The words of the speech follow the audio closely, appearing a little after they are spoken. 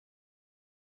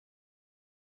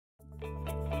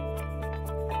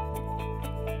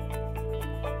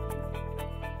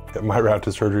My route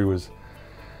to surgery was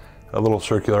a little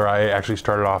circular. I actually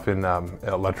started off in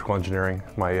electrical engineering.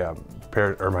 My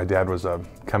dad was a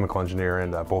chemical engineer,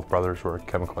 and both brothers were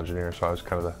chemical engineers, so I was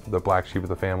kind of the black sheep of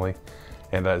the family.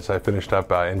 And as I finished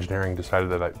up engineering, decided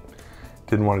that I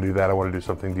didn't want to do that. I wanted to do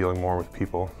something dealing more with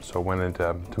people, so went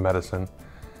into medicine.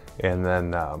 And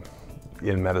then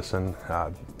in medicine,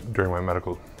 during my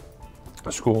medical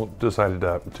school, decided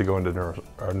to go into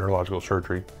neurological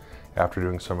surgery after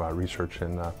doing some research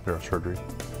in neurosurgery.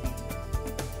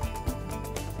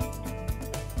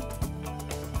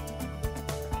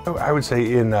 I would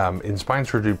say in spine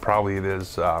surgery, probably it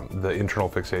is the internal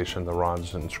fixation, the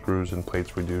rods and screws and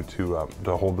plates we do to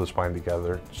hold the spine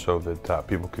together so that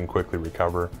people can quickly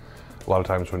recover. A lot of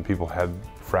times when people had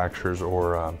fractures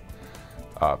or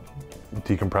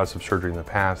decompressive surgery in the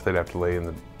past, they'd have to lay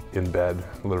in bed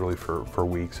literally for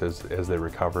weeks as they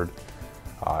recovered.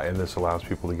 And this allows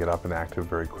people to get up and active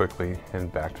very quickly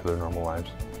and back to their normal lives.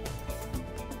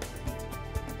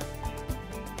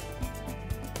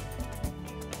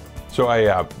 So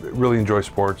I really enjoy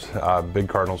sports, big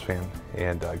Cardinals fan,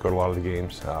 and go to a lot of the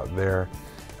games there.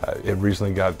 It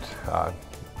recently got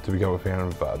to become a fan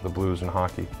of the Blues and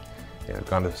hockey, and I've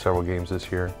gone to several games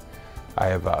this year. I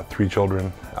have 3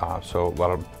 children, so a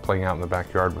lot of playing out in the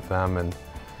backyard with them, and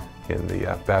in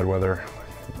the bad weather,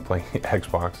 playing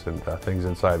Xbox and things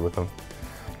inside with them.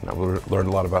 And I've learned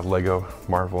a lot about Lego,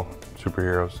 Marvel,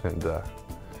 superheroes, and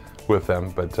with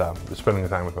them, but spending the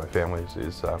time with my family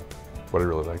is what I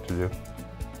really like to do.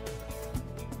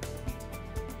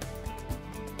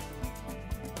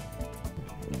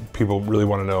 People really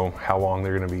want to know how long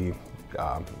they're going to be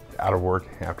out of work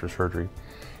after surgery,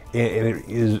 and it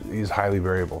is highly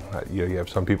variable. You have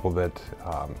some people that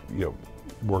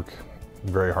work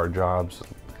very hard jobs,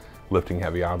 lifting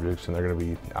heavy objects, and they're going to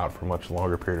be out for a much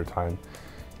longer period of time.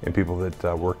 And people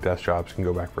that work desk jobs can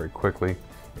go back very quickly.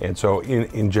 And so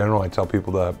in general, I tell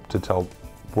people to tell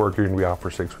work you're going to be out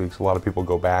for 6 weeks. A lot of people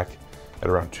go back at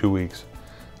around 2 weeks,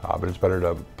 but it's better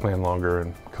to plan longer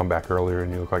and come back earlier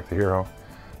and you look like the hero,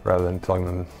 rather than telling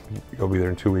them you'll be there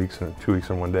in 2 weeks, and 2 weeks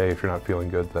in 1 day. If you're not feeling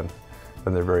good, then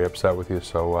they're very upset with you.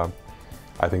 So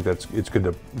I think it's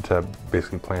good to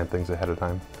basically plan things ahead of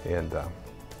time and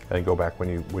go back when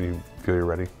you feel you're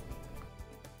ready.